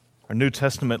Our New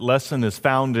Testament lesson is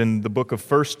found in the book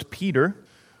of 1 Peter.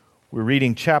 We're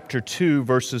reading chapter 2,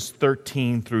 verses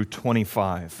 13 through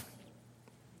 25.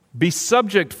 Be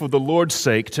subject for the Lord's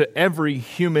sake to every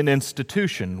human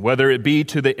institution, whether it be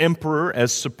to the emperor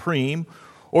as supreme,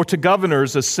 or to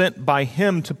governors as sent by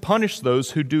him to punish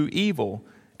those who do evil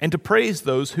and to praise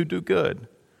those who do good.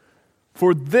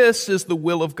 For this is the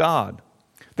will of God,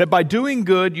 that by doing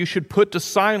good you should put to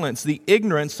silence the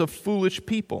ignorance of foolish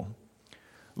people.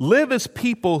 Live as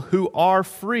people who are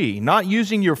free, not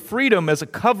using your freedom as a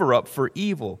cover-up for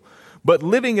evil, but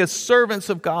living as servants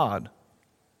of God.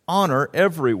 Honor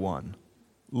everyone.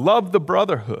 Love the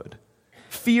brotherhood.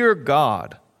 Fear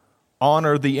God.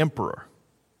 Honor the emperor.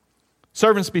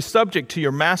 Servants, be subject to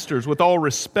your masters with all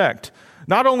respect,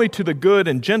 not only to the good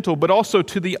and gentle, but also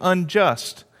to the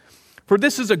unjust. For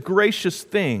this is a gracious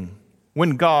thing,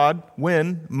 when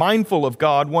mindful of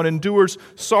God, one endures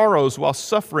sorrows while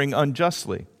suffering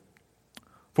unjustly.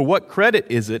 For what credit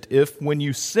is it if, when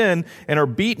you sin and are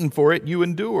beaten for it, you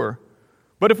endure?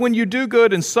 But if when you do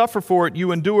good and suffer for it,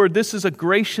 you endure, this is a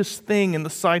gracious thing in the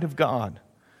sight of God.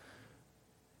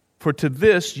 For to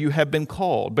this you have been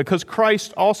called, because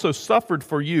Christ also suffered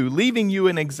for you, leaving you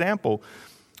an example,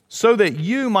 so that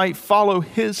you might follow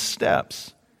his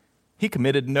steps. He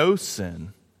committed no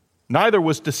sin. Neither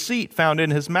was deceit found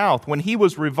in his mouth. When he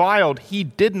was reviled, he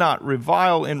did not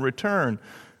revile in return.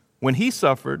 When he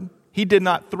suffered, he did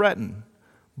not threaten,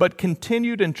 but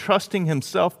continued entrusting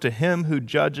himself to him who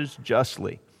judges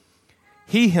justly.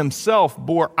 He himself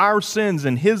bore our sins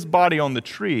in his body on the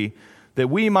tree, that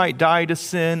we might die to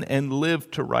sin and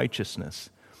live to righteousness.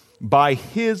 By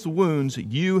his wounds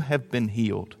you have been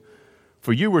healed.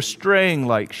 For you were straying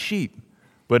like sheep,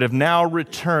 but have now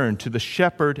returned to the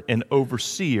shepherd and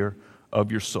overseer of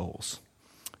your souls.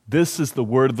 This is the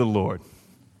word of the Lord.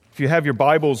 If you have your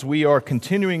Bibles, we are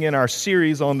continuing in our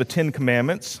series on the Ten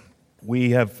Commandments.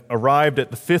 We have arrived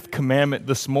at the fifth commandment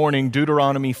this morning,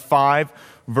 Deuteronomy 5,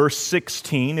 verse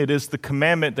 16. It is the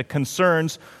commandment that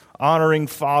concerns honoring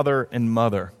father and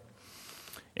mother.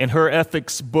 In her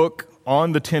ethics book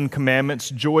on the Ten Commandments,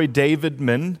 Joy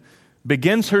Davidman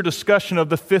begins her discussion of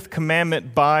the fifth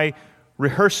commandment by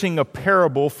rehearsing a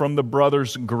parable from the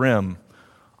Brothers Grimm.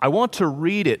 I want to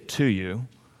read it to you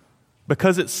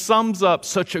because it sums up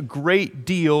such a great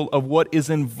deal of what is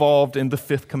involved in the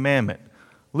fifth commandment.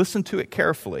 Listen to it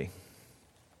carefully.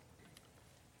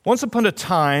 Once upon a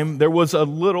time, there was a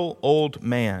little old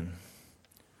man.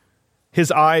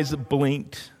 His eyes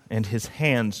blinked and his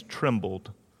hands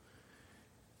trembled.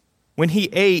 When he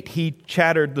ate, he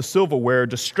chattered the silverware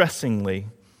distressingly,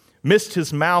 missed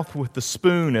his mouth with the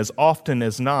spoon as often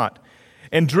as not,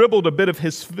 and dribbled a bit of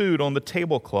his food on the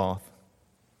tablecloth.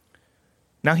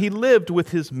 Now he lived with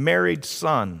his married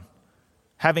son,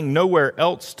 having nowhere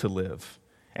else to live,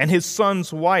 and his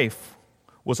son's wife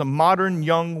was a modern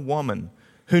young woman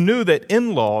who knew that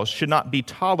in-laws should not be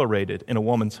tolerated in a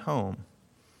woman's home.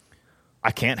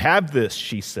 "I can't have this,"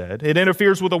 she said. "It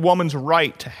interferes with a woman's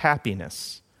right to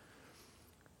happiness."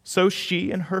 So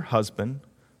she and her husband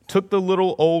took the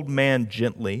little old man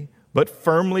gently, but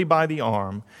firmly by the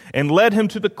arm, and led him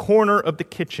to the corner of the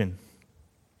kitchen.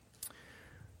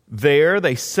 There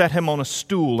they set him on a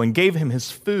stool and gave him his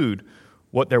food,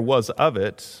 what there was of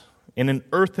it, in an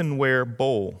earthenware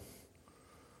bowl.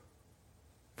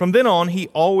 From then on, he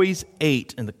always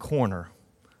ate in the corner,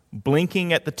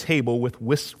 blinking at the table with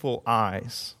wistful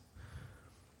eyes.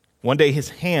 One day his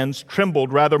hands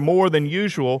trembled rather more than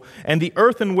usual, and the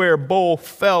earthenware bowl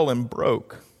fell and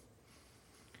broke.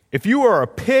 "If you are a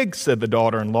pig," said the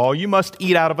daughter-in-law, "you must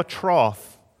eat out of a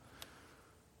trough."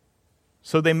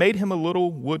 So they made him a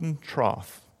little wooden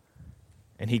trough,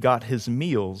 and he got his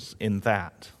meals in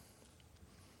that.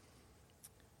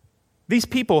 These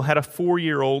people had a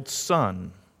 4-year-old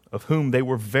son, of whom they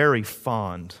were very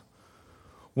fond.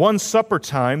 One supper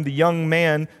time, the young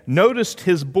man noticed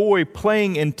his boy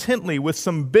playing intently with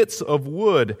some bits of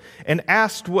wood and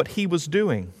asked what he was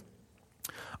doing.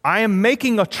 "I am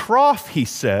making a trough," he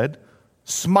said,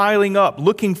 smiling up,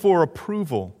 looking for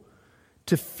approval,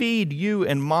 "to feed you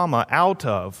and Mama out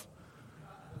of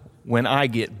when I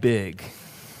get big."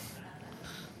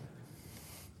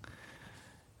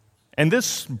 And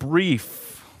this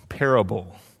brief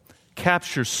parable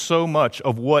captures so much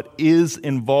of what is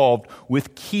involved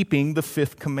with keeping the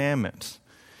fifth commandment.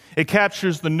 It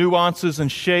captures the nuances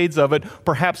and shades of it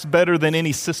perhaps better than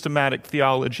any systematic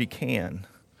theology can.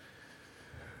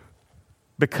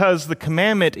 Because the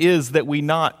commandment is that we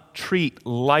not treat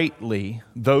lightly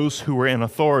those who are in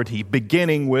authority,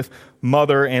 beginning with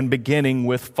mother and beginning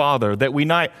with father, that we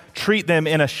not treat them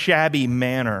in a shabby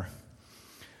manner.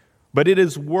 But it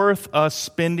is worth us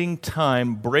spending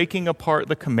time breaking apart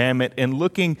the commandment and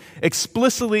looking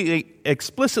explicitly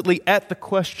at the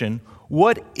question,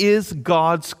 what is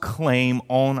God's claim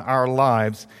on our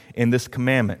lives in this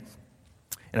commandment?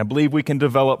 And I believe we can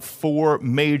develop 4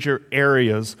 major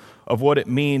areas of what it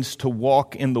means to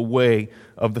walk in the way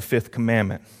of the 5th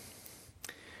commandment.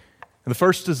 And the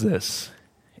first is this: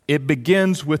 it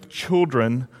begins with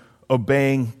children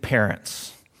obeying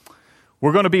parents.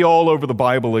 We're going to be all over the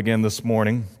Bible again this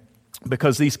morning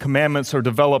because these commandments are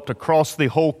developed across the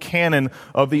whole canon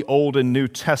of the Old and New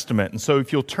Testament. And so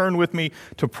if you'll turn with me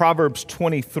to Proverbs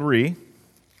 23,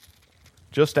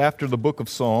 just after the book of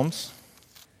Psalms,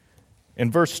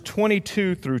 in verse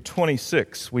 22 through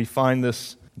 26, we find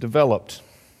this developed.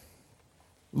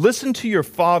 Listen to your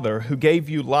father who gave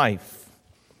you life,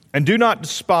 and do not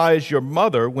despise your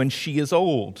mother when she is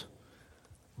old.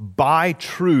 Buy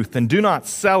truth and do not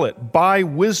sell it. Buy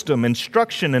wisdom,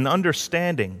 instruction, and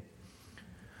understanding.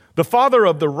 The father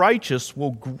of the righteous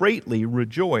will greatly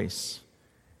rejoice.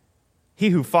 He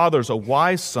who fathers a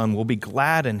wise son will be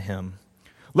glad in him.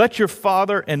 Let your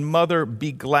father and mother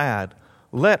be glad.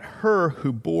 Let her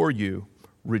who bore you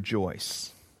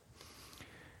rejoice.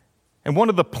 And one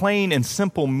of the plain and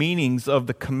simple meanings of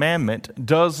the commandment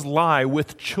does lie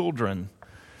with children,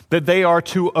 that they are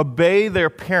to obey their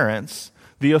parents,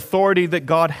 the authority that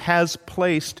God has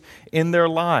placed in their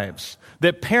lives.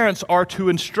 That parents are to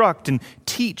instruct and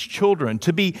teach children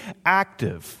to be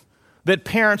active. That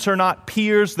parents are not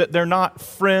peers, that they're not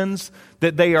friends,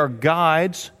 that they are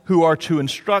guides who are to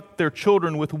instruct their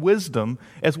children with wisdom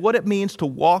as what it means to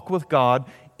walk with God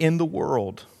in the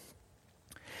world.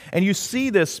 And you see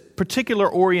this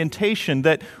particular orientation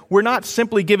that we're not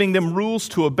simply giving them rules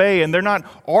to obey, and they're not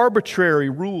arbitrary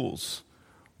rules.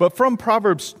 But from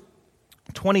Proverbs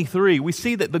 23, we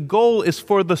see that the goal is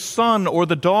for the son or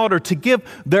the daughter to give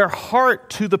their heart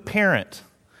to the parent.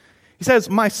 He says,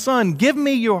 "My son, give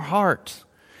me your heart."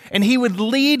 And he would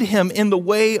lead him in the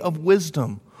way of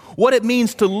wisdom, what it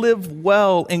means to live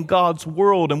well in God's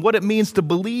world and what it means to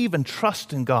believe and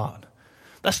trust in God.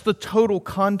 That's the total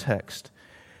context.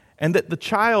 And that the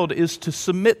child is to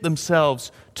submit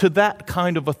themselves to that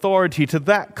kind of authority, to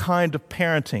that kind of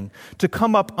parenting, to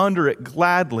come up under it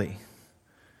gladly.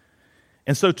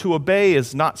 And so to obey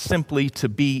is not simply to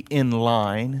be in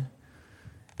line.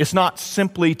 It's not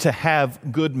simply to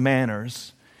have good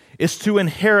manners. It's to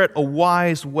inherit a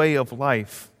wise way of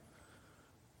life.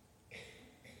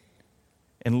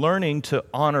 And learning to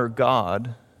honor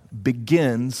God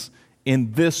begins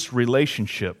in this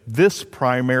relationship, this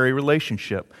primary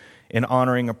relationship, in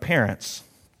honoring our parents.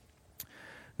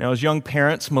 Now, as young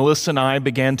parents, Melissa and I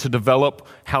began to develop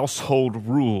household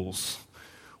rules.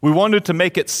 We wanted to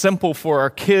make it simple for our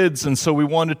kids, and so we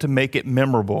wanted to make it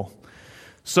memorable.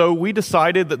 So we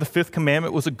decided that the 5th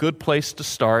commandment was a good place to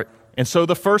start. And so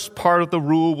the first part of the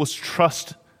rule was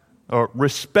trust, or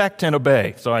respect and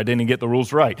obey. So I didn't get the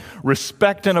rules right.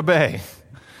 Respect and obey.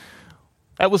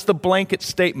 That was the blanket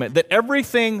statement, that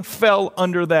everything fell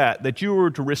under that you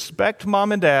were to respect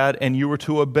mom and dad and you were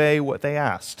to obey what they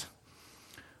asked.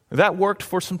 That worked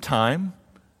for some time,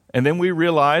 and then we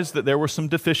realized that there were some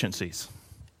deficiencies.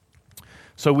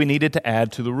 So we needed to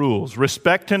add to the rules.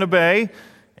 Respect and obey,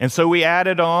 and so we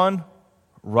added on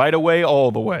right away,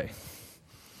 all the way.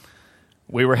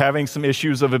 We were having some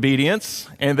issues of obedience,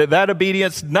 and that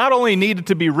obedience not only needed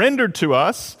to be rendered to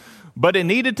us, but it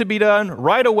needed to be done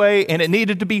right away, and it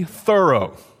needed to be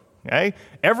thorough. Okay?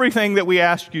 Everything that we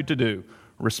asked you to do,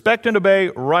 respect and obey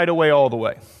right away, all the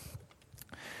way.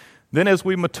 Then as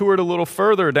we matured a little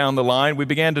further down the line, we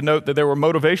began to note that there were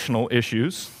motivational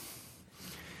issues,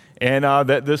 and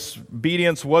that this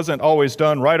obedience wasn't always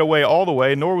done right away, all the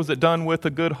way, nor was it done with a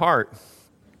good heart.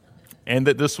 And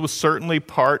that this was certainly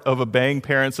part of obeying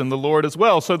parents in the Lord as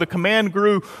well. So the command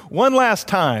grew one last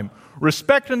time.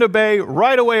 Respect and obey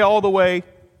right away, all the way,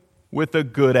 with a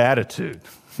good attitude.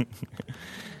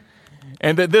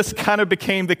 And that this kind of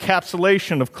became the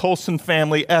encapsulation of Colson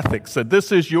family ethics, that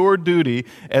this is your duty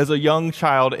as a young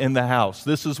child in the house.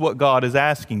 This is what God is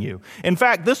asking you. In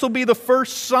fact, this will be the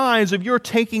first signs of your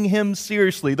taking Him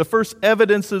seriously. The first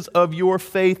evidences of your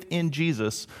faith in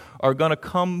Jesus are going to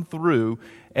come through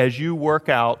as you work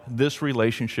out this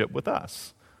relationship with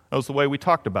us. That was the way we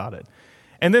talked about it.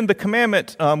 And then the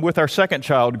commandment with our second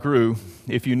child grew,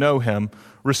 if you know him,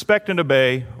 respect and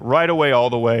obey right away, all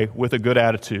the way, with a good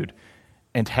attitude,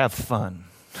 and have fun.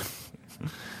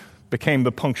 Became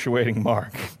the punctuating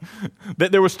mark.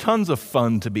 That there was tons of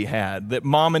fun to be had, that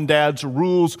mom and dad's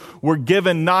rules were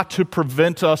given not to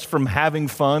prevent us from having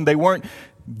fun. They weren't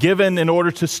given in order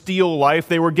to steal life.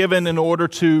 They were given in order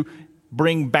to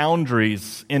bring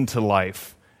boundaries into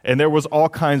life. And there was all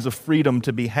kinds of freedom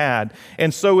to be had.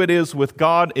 And so it is with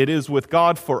God. It is with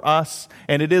God for us,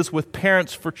 and it is with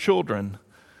parents for children.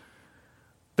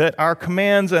 That our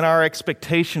commands and our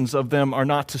expectations of them are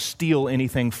not to steal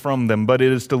anything from them, but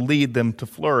it is to lead them to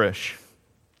flourish.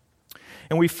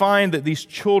 And we find that these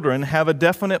children have a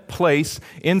definite place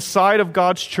inside of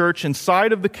God's church,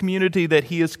 inside of the community that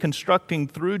He is constructing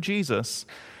through Jesus,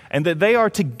 and that they are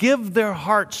to give their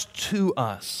hearts to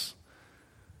us,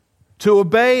 to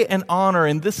obey and honor.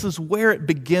 And this is where it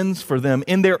begins for them.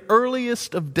 In their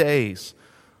earliest of days,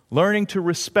 learning to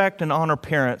respect and honor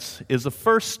parents is the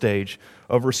first stage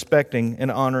of respecting and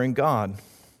honoring God.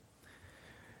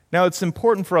 Now, it's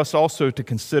important for us also to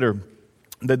consider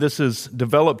that this is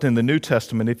developed in the New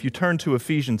Testament. If you turn to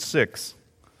Ephesians 6,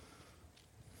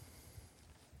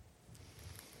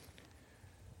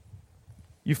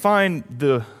 you find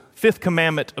the fifth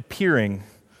commandment appearing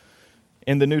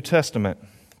in the New Testament.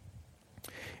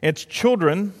 It's,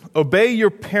 children, obey your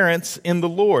parents in the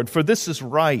Lord, for this is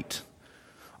right.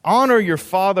 Honor your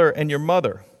father and your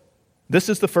mother. This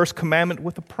is the first commandment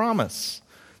with a promise,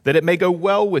 that it may go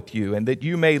well with you and that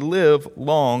you may live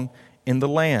long in the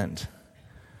land.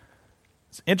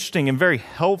 It's interesting and very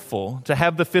helpful to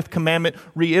have the fifth commandment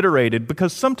reiterated,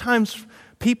 because sometimes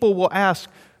people will ask,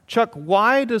 Chuck,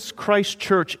 why does Christ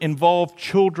Church involve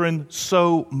children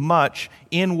so much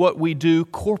in what we do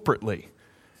corporately?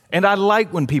 And I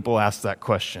like when people ask that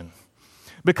question,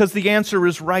 because the answer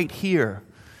is right here.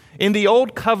 In the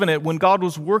Old Covenant, when God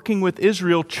was working with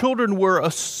Israel, children were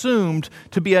assumed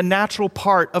to be a natural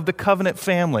part of the covenant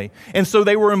family. And so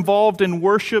they were involved in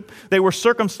worship. They were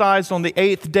circumcised on the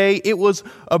 8th day. It was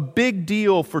a big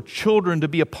deal for children to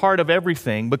be a part of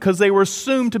everything, because they were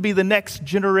assumed to be the next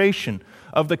generation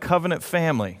of the covenant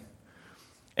family.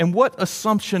 And what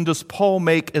assumption does Paul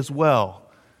make as well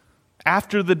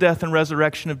after the death and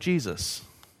resurrection of Jesus?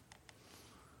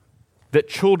 That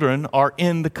children are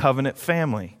in the covenant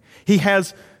family. He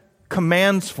has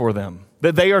commands for them,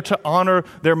 that they are to honor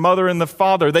their mother and the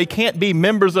father. They can't be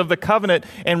members of the covenant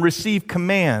and receive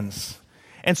commands.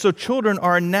 And so children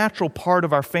are a natural part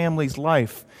of our family's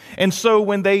life. And so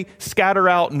when they scatter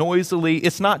out noisily,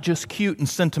 it's not just cute and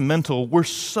sentimental. We're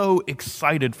so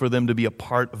excited for them to be a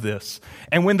part of this.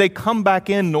 And when they come back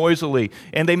in noisily,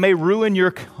 and they may ruin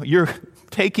your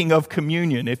taking of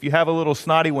communion if you have a little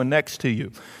snotty one next to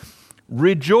you,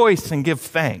 rejoice and give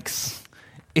thanks.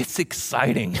 It's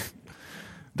exciting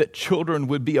that children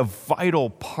would be a vital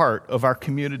part of our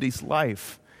community's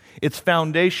life. It's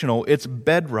foundational, it's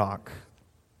bedrock.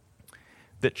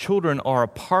 That children are a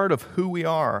part of who we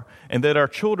are, and that our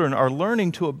children are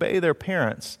learning to obey their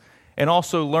parents and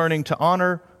also learning to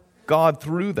honor God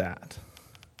through that.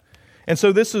 And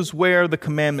so this is where the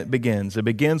commandment begins. It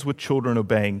begins with children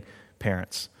obeying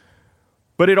parents.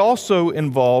 But it also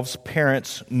involves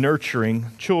parents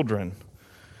nurturing children.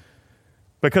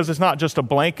 Because it's not just a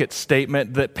blanket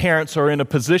statement that parents are in a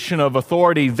position of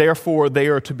authority, therefore they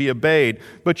are to be obeyed.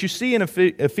 But you see in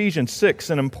Ephesians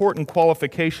 6 an important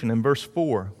qualification in verse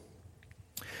 4.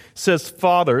 It says,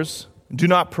 "Fathers, do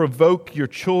not provoke your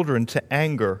children to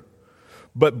anger,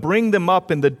 but bring them up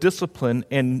in the discipline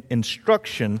and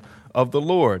instruction of the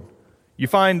Lord." You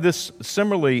find this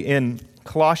similarly in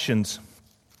Colossians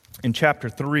in chapter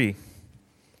 3.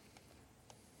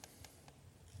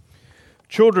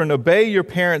 "Children, obey your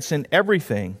parents in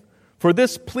everything, for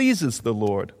this pleases the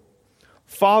Lord.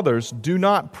 Fathers, do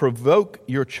not provoke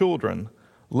your children,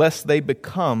 lest they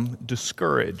become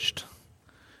discouraged."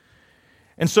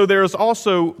 And so there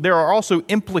are also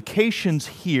implications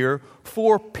here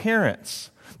for parents.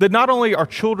 That not only are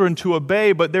children to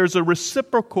obey, but there's a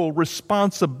reciprocal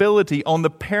responsibility on the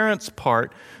parents'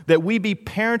 part that we be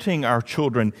parenting our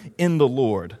children in the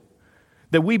Lord.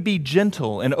 That we be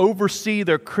gentle and oversee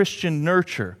their Christian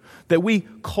nurture, that we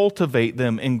cultivate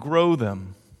them and grow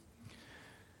them.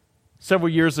 Several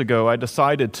years ago, I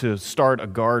decided to start a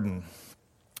garden,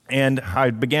 and I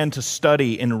began to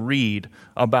study and read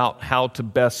about how to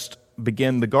best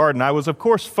begin the garden. I was, of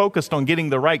course, focused on getting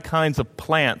the right kinds of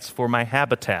plants for my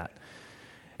habitat.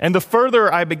 And the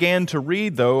further I began to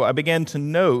read, though, I began to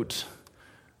note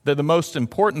that the most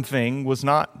important thing was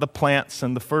not the plants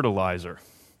and the fertilizer.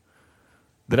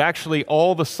 That actually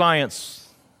all the science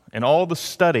and all the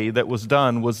study that was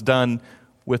done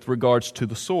with regards to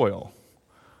the soil.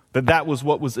 That was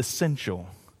what was essential.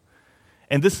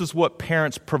 And this is what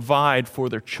parents provide for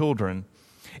their children.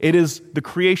 It is the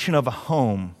creation of a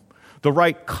home, the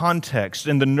right context,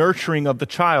 and the nurturing of the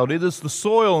child. It is the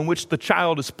soil in which the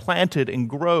child is planted and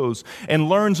grows and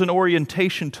learns an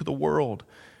orientation to the world.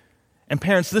 And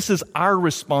parents, this is our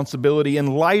responsibility in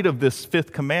light of this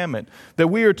fifth commandment, that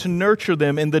we are to nurture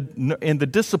them in the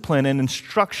discipline and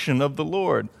instruction of the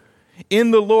Lord.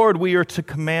 In the Lord we are to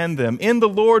command them. In the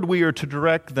Lord we are to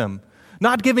direct them.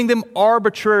 Not giving them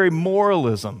arbitrary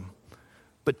moralism,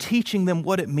 but teaching them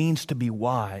what it means to be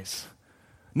wise.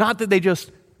 Not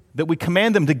that we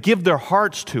command them to give their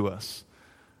hearts to us,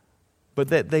 but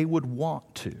that they would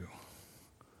want to.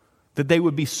 That they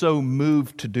would be so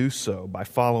moved to do so by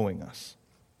following us.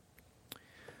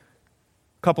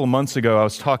 A couple of months ago, I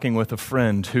was talking with a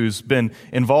friend who's been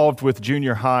involved with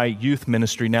junior high youth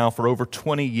ministry now for over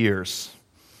 20 years.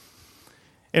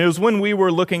 And it was when we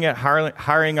were looking at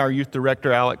hiring our youth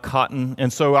director, Alec Cotton,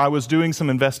 and so I was doing some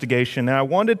investigation, and I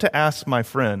wanted to ask my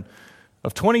friend,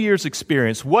 of 20 years'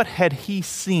 experience, what had he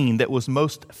seen that was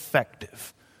most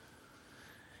effective?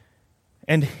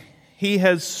 And he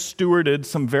has stewarded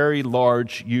some very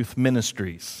large youth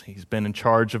ministries. He's been in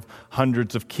charge of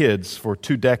hundreds of kids for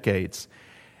 2 decades.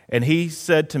 And he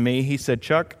said to me,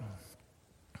 Chuck,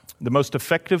 the most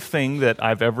effective thing that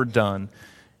I've ever done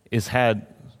is had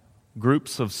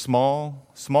groups of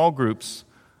small groups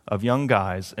of young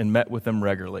guys and met with them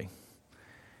regularly.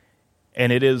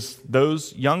 And it is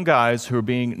those young guys who are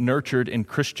being nurtured in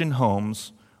Christian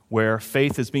homes where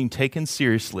faith is being taken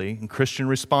seriously and Christian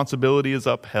responsibility is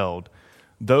upheld.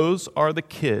 Those are the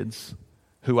kids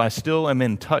who I still am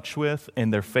in touch with,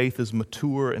 and their faith is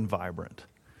mature and vibrant.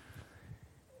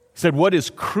 He said, what is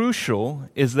crucial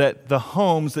is that the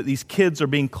homes that these kids are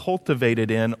being cultivated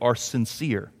in are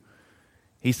sincere.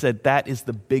 He said, that is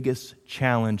the biggest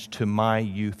challenge to my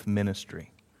youth ministry.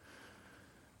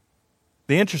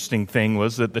 The interesting thing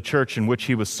was that the church in which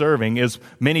he was serving is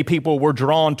many people were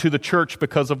drawn to the church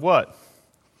because of what?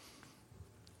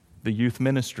 The youth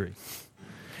ministry.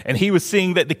 And he was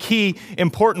seeing that the key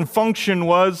important function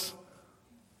was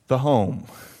the home.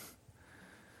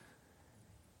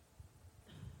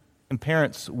 And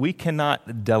parents, we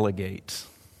cannot delegate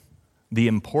the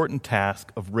important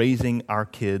task of raising our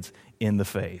kids in the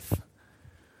faith.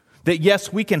 That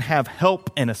yes, we can have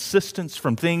help and assistance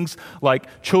from things like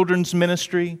children's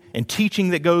ministry and teaching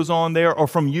that goes on there, or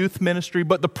from youth ministry,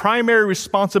 but the primary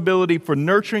responsibility for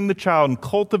nurturing the child and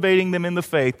cultivating them in the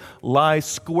faith lies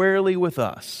squarely with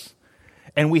us.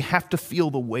 And we have to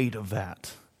feel the weight of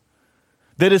that.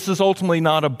 That this is ultimately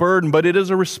not a burden, but it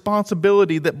is a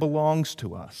responsibility that belongs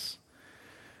to us.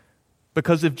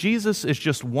 Because if Jesus is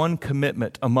just one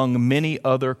commitment among many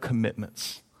other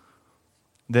commitments,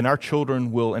 then our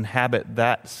children will inhabit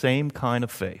that same kind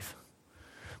of faith.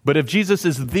 But if Jesus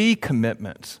is the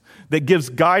commitment that gives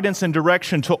guidance and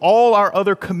direction to all our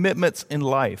other commitments in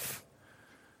life,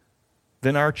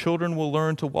 then our children will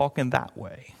learn to walk in that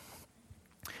way.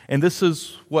 And this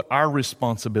is what our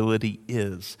responsibility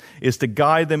is to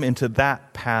guide them into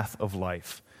that path of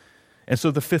life. And so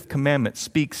the fifth commandment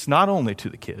speaks not only to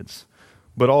the kids,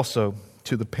 but also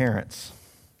to the parents.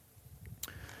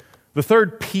 The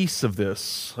third piece of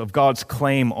this, of God's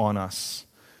claim on us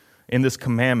in this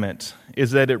commandment,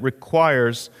 is that it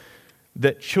requires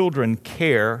that children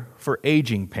care for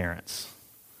aging parents.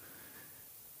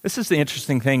 This is the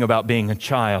interesting thing about being a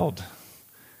child.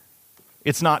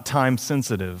 It's not time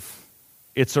sensitive.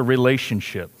 It's a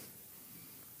relationship.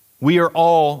 We are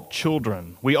all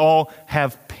children. We all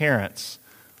have parents.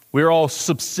 We're all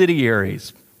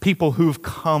subsidiaries, people who've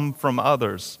come from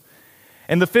others.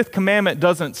 And the fifth commandment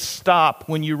doesn't stop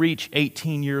when you reach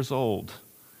 18 years old.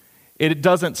 It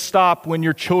doesn't stop when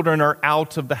your children are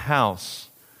out of the house.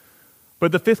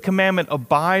 But the fifth commandment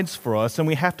abides for us, and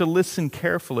we have to listen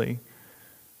carefully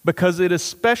because it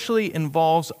especially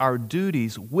involves our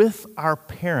duties with our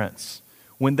parents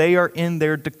when they are in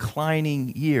their declining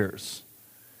years.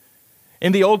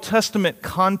 In the Old Testament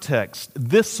context,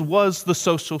 this was the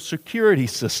social security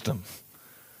system.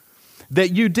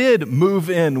 That you did move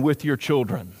in with your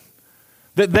children,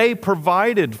 that they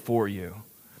provided for you,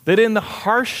 that in the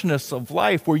harshness of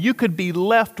life where you could be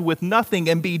left with nothing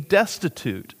and be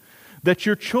destitute, that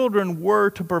your children were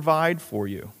to provide for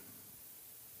you.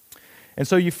 And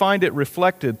so you find it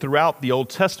reflected throughout the Old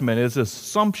Testament as an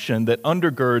assumption that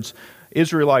undergirds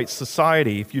Israelite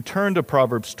society. If you turn to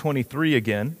Proverbs 23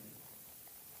 again,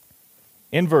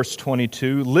 in verse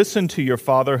 22, listen to your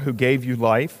father who gave you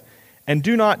life, and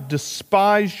do not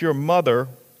despise your mother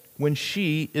when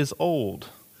she is old.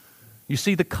 You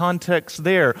see the context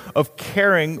there of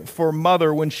caring for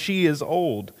mother when she is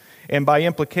old, and by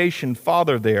implication,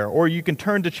 father there. Or you can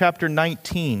turn to chapter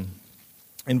 19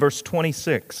 in verse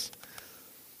 26.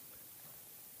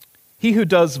 He who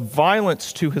does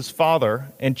violence to his father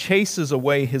and chases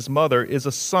away his mother is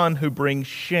a son who brings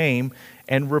shame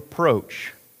and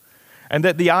reproach. And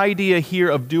that the idea here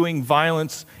of doing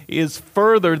violence is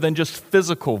further than just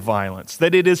physical violence,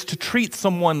 that it is to treat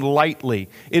someone lightly,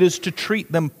 it is to treat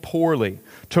them poorly,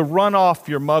 to run off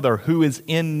your mother who is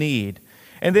in need.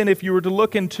 And then if you were to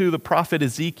look into the prophet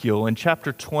Ezekiel in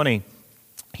chapter 20,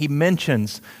 he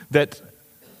mentions that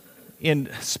in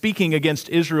speaking against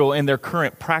Israel and their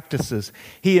current practices,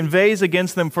 he inveighs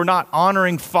against them for not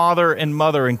honoring father and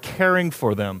mother and caring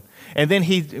for them. And then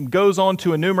he goes on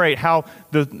to enumerate how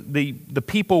the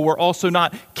people were also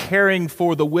not caring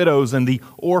for the widows and the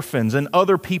orphans and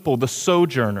other people, the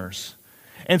sojourners.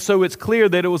 And so it's clear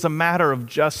that it was a matter of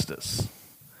justice,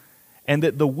 and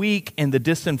that the weak and the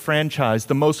disenfranchised,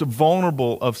 the most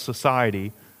vulnerable of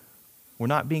society, were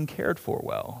not being cared for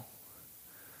well.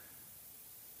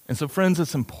 And so, friends,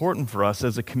 it's important for us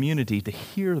as a community to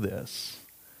hear this.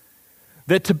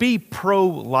 That to be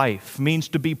pro-life means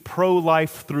to be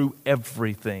pro-life through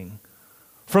everything.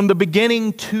 From the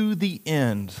beginning to the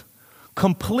end.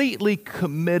 Completely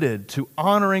committed to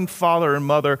honoring father and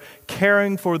mother,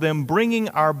 caring for them, bringing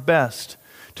our best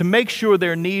to make sure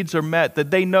their needs are met,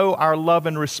 that they know our love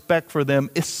and respect for them,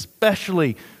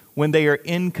 especially when they are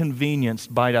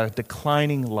inconvenienced by our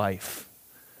declining life.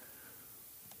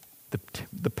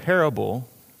 The parable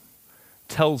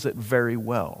tells it very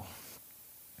well.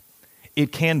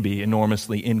 It can be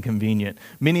enormously inconvenient.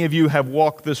 Many of you have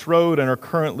walked this road and are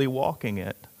currently walking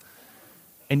it.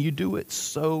 And you do it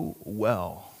so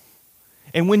well.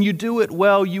 And when you do it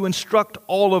well, you instruct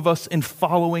all of us in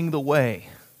following the way.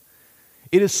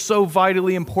 It is so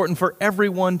vitally important for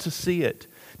everyone to see it.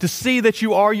 To see that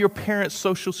you are your parents'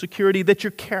 social security, that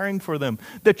you're caring for them,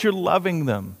 that you're loving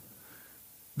them,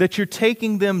 that you're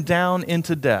taking them down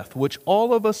into death, which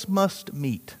all of us must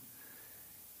meet.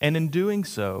 And in doing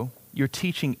so, you're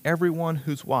teaching everyone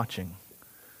who's watching.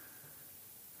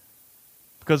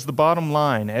 Because the bottom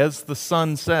line, as the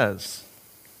son says,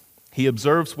 he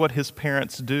observes what his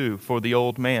parents do for the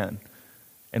old man.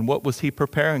 And what was he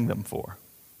preparing them for?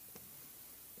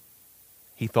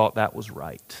 He thought that was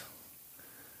right.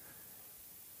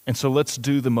 And so let's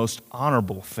do the most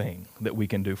honorable thing that we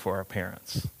can do for our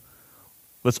parents.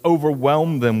 Let's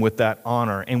overwhelm them with that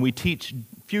honor, and we teach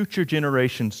future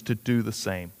generations to do the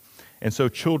same. And so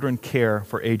children care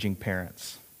for aging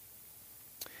parents.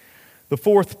 The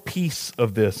fourth piece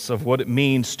of this, of what it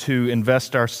means to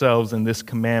invest ourselves in this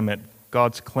commandment,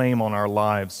 God's claim on our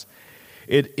lives,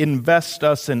 it invests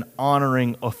us in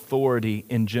honoring authority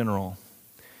in general.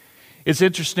 It's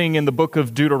interesting, in the book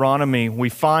of Deuteronomy, we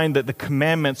find that the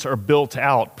commandments are built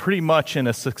out pretty much in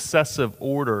a successive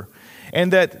order.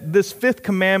 And that this fifth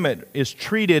commandment is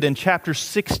treated in chapters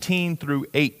 16 through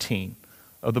 18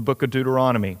 of the book of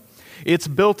Deuteronomy. It's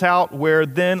built out where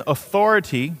then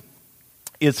authority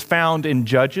is found in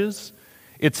judges,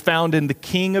 it's found in the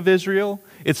king of Israel,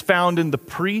 it's found in the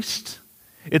priest,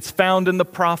 it's found in the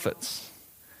prophets.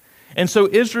 And so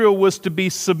Israel was to be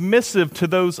submissive to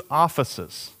those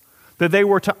offices, that they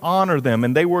were to honor them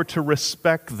and they were to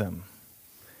respect them.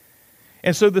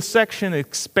 And so the section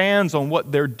expands on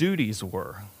what their duties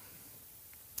were.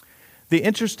 The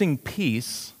interesting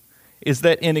piece is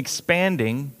that in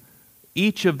expanding,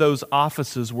 each of those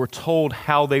offices were told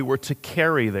how they were to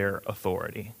carry their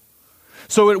authority.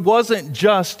 So it wasn't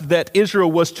just that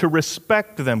Israel was to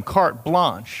respect them, carte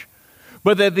blanche,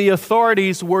 but that the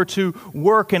authorities were to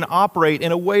work and operate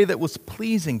in a way that was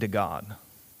pleasing to God.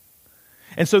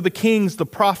 And so the kings, the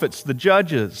prophets, the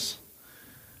judges,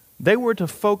 they were to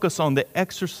focus on the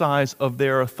exercise of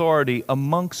their authority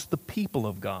amongst the people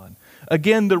of God.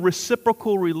 Again, the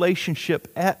reciprocal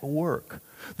relationship at work.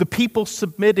 The people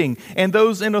submitting and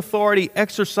those in authority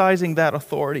exercising that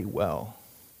authority well.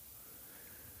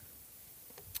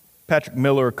 Patrick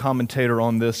Miller, a commentator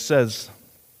on this, says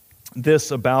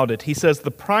this about it. He says, the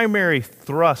primary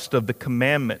thrust of the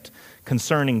commandment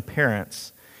concerning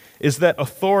parents is that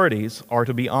authorities are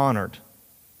to be honored.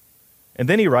 And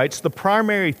then he writes, the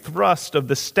primary thrust of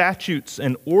the statutes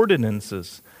and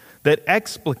ordinances that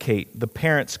explicate the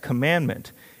parent's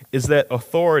commandment is that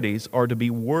authorities are to be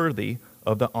worthy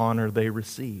of the honor they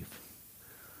receive.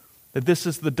 That this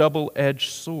is the double-edged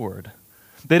sword.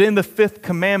 That in the fifth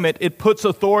commandment, it puts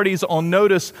authorities on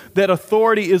notice that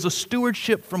authority is a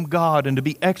stewardship from God and to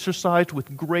be exercised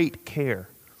with great care.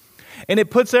 And it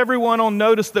puts everyone on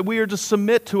notice that we are to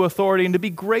submit to authority and to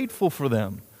be grateful for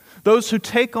them. Those who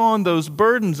take on those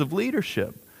burdens of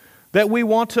leadership, that we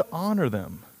want to honor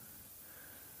them.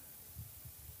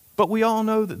 But we all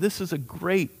know that this is a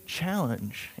great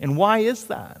challenge. And why is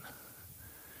that?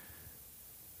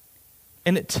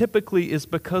 And it typically is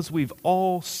because we've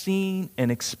all seen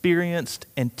and experienced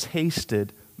and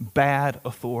tasted bad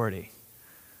authority.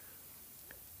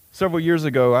 Several years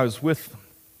ago, I was with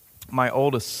my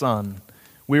oldest son.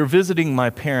 We were visiting my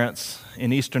parents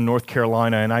in eastern North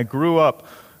Carolina, and I grew up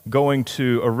going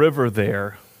to a river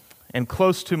there. And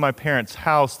close to my parents'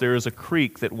 house, there is a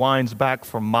creek that winds back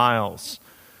for miles,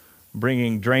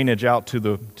 bringing drainage out to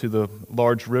the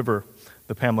large river,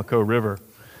 the Pamlico River.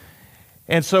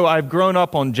 And so I've grown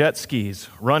up on jet skis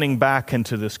running back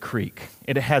into this creek.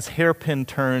 It has hairpin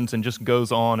turns and just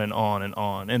goes on and on and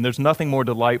on. And there's nothing more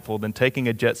delightful than taking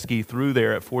a jet ski through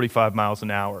there at 45 miles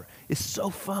an hour. It's so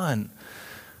fun.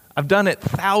 I've done it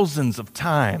thousands of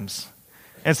times.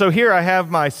 And so here I have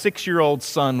my 6-year-old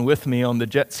son with me on the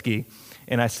jet ski,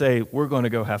 and I say, we're going to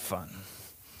go have fun.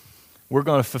 We're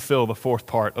going to fulfill the fourth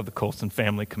part of the Colson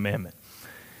family commandment.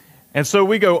 And so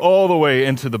we go all the way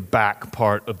into the back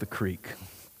part of the creek,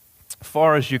 as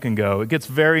far as you can go. It gets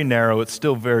very narrow. It's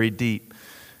still very deep.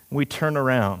 We turn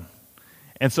around.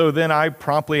 And so then I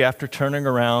promptly, after turning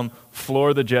around,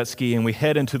 floor the jet ski, and we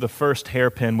head into the first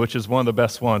hairpin, which is one of the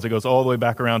best ones. It goes all the way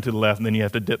back around to the left, and then you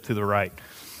have to dip to the right.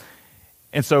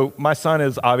 And so my son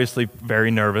is obviously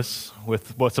very nervous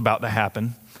with what's about to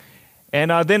happen.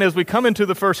 And then as we come into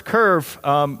the first curve,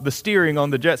 the steering on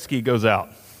the jet ski goes out.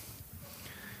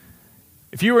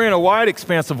 If you were in a wide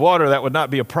expanse of water, that would not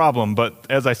be a problem. But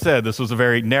as I said, this was a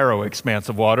very narrow expanse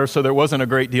of water, so there wasn't a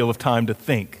great deal of time to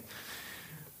think.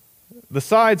 The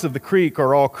sides of the creek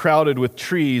are all crowded with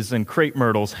trees and crepe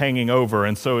myrtles hanging over,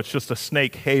 and so it's just a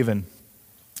snake haven.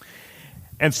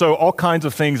 And so all kinds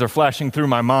of things are flashing through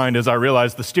my mind as I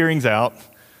realize the steering's out.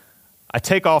 I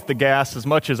take off the gas as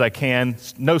much as I can,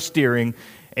 no steering,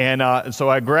 and so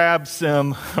I grab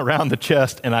Sim around the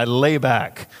chest and I lay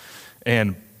back,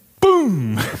 and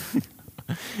boom,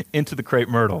 into the crepe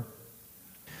myrtle.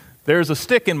 There's a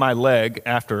stick in my leg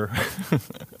after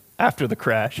the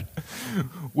crash.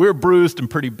 We're bruised and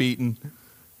pretty beaten.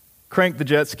 Crank the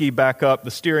jet ski back up. The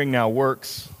steering now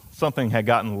works. Something had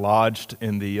gotten lodged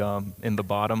in the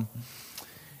bottom.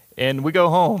 And we go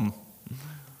home.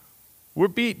 We're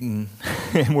beaten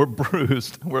and we're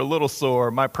bruised. We're a little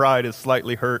sore. My pride is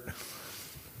slightly hurt.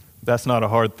 That's not a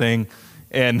hard thing.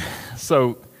 And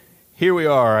so here we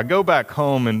are. I go back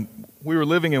home, and we were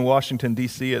living in Washington,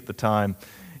 D.C. at the time,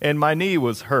 and my knee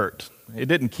was hurt. It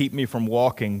didn't keep me from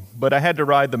walking, but I had to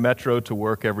ride the metro to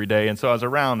work every day, and so I was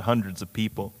around hundreds of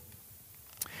people.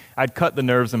 I'd cut the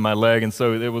nerves in my leg, and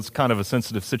so it was kind of a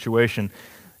sensitive situation.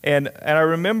 And I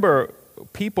remember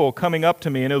people coming up to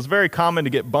me, and it was very common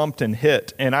to get bumped and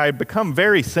hit, and I had become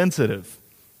very sensitive.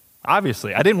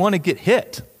 Obviously, I didn't want to get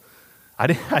hit. I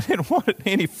didn't want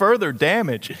any further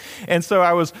damage. And so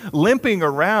I was limping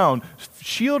around,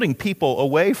 shielding people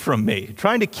away from me,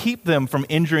 trying to keep them from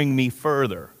injuring me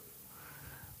further.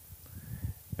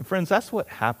 And friends, that's what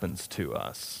happens to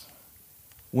us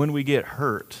when we get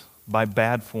hurt by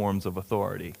bad forms of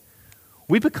authority.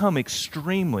 We become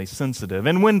extremely sensitive.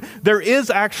 And when there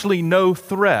is actually no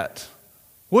threat,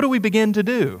 what do we begin to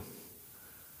do?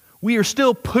 We are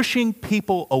still pushing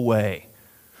people away.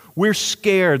 We're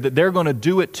scared that they're going to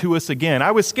do it to us again.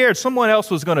 I was scared someone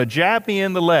else was going to jab me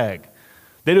in the leg,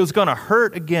 that it was going to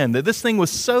hurt again, that this thing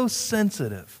was so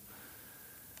sensitive.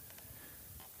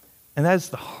 And that is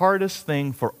the hardest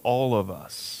thing for all of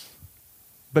us,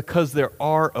 because there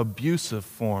are abusive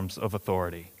forms of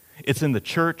authority. It's in the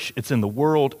church, it's in the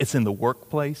world, it's in the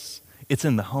workplace, it's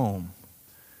in the home.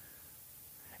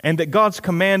 And that God's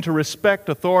command to respect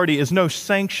authority is no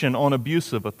sanction on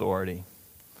abusive authority.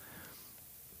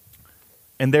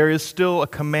 And there is still a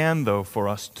command, though, for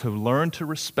us to learn to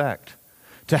respect,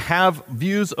 to have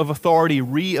views of authority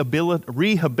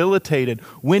rehabilitated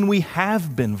when we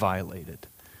have been violated.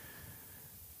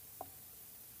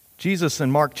 Jesus in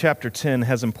Mark chapter 10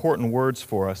 has important words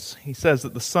for us. He says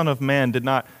that the Son of Man did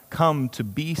not come to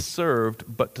be served,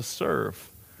 but to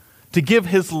serve, to give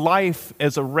his life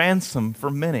as a ransom for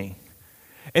many.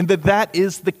 And that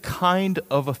is the kind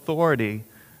of authority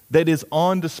that is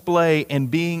on display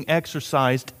and being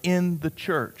exercised in the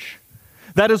church.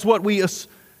 That is what we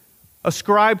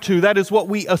ascribe to. That is what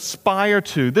we aspire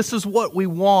to. This is what we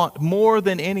want more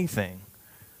than anything.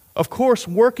 Of course,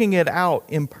 working it out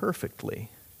imperfectly.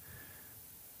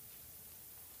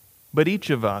 But each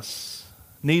of us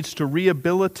needs to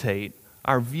rehabilitate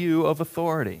our view of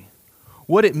authority.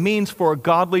 What it means for a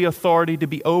godly authority to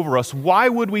be over us. Why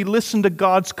would we listen to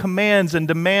God's commands and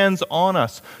demands on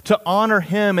us to honor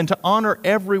Him and to honor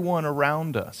everyone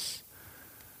around us?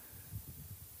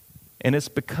 And it's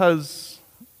because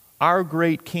our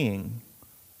great King,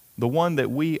 the one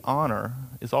that we honor,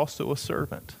 is also a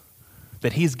servant.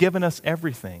 That He's given us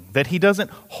everything. That He doesn't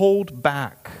hold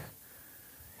back.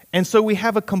 And so we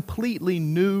have a completely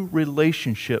new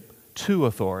relationship to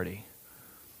authority.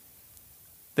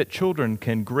 that children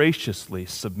can graciously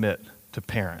submit to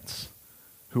parents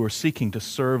who are seeking to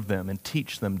serve them and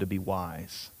teach them to be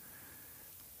wise.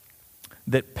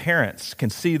 That parents can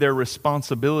see their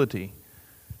responsibility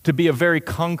to be a very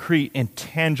concrete and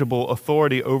tangible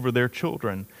authority over their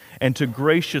children and to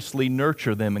graciously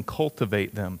nurture them and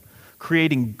cultivate them,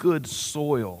 creating good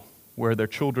soil where their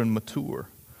children mature.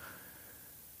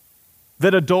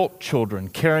 That adult children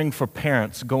caring for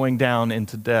parents going down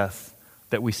into death,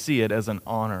 that we see it as an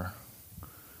honor.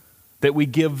 That we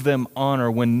give them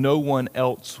honor when no one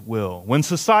else will. When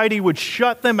society would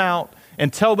shut them out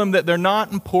and tell them that they're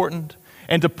not important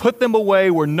and to put them away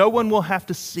where no one will have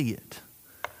to see it.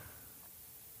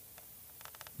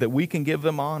 That we can give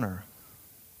them honor.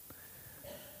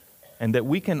 And that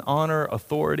we can honor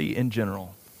authority in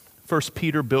general. 1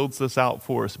 Peter builds this out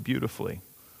for us beautifully.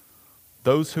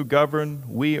 Those who govern,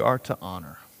 we are to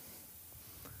honor.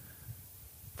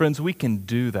 Friends, we can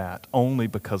do that only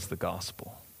because of the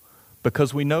gospel.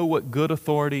 Because we know what good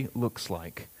authority looks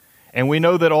like. And we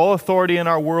know that all authority in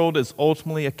our world is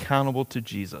ultimately accountable to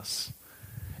Jesus.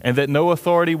 And that no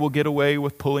authority will get away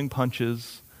with pulling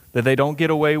punches, that they don't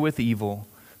get away with evil,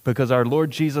 because our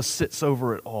Lord Jesus sits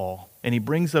over it all, and he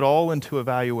brings it all into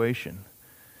evaluation.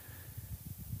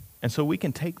 And so we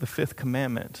can take the fifth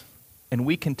commandment, and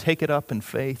we can take it up in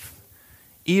faith,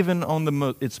 even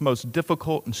on its most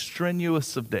difficult and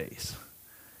strenuous of days,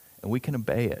 and we can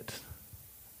obey it.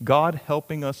 God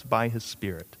helping us by his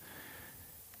Spirit,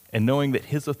 and knowing that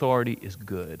his authority is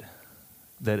good,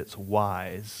 that it's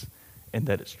wise, and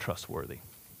that it's trustworthy.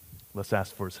 Let's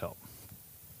ask for his help.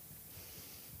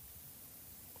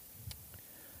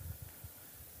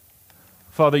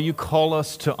 Father, you call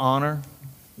us to honor,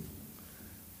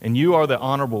 and you are the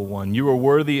honorable one. You are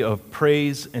worthy of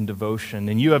praise and devotion,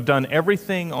 and you have done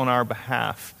everything on our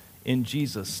behalf in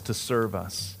Jesus to serve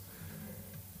us.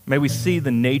 May we see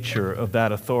the nature of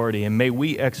that authority, and may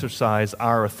we exercise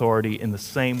our authority in the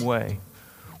same way.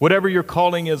 Whatever your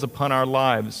calling is upon our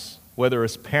lives, whether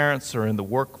as parents or in the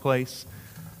workplace,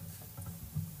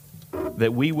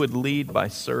 that we would lead by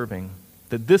serving,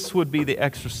 that this would be the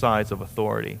exercise of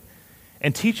authority.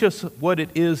 And teach us what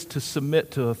it is to submit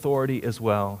to authority as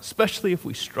well, especially if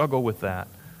we struggle with that,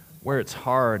 where it's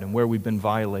hard and where we've been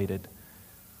violated.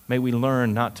 May we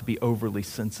learn not to be overly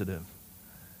sensitive.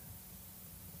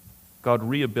 God,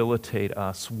 rehabilitate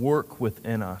us, work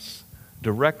within us,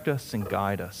 direct us and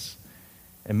guide us.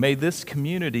 And may this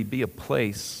community be a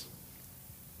place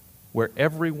where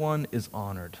everyone is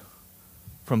honored,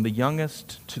 from the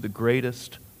youngest to the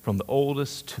greatest, from the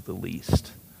oldest to the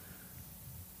least.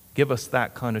 Give us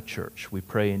that kind of church, we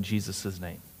pray in Jesus'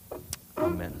 name.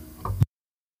 Amen.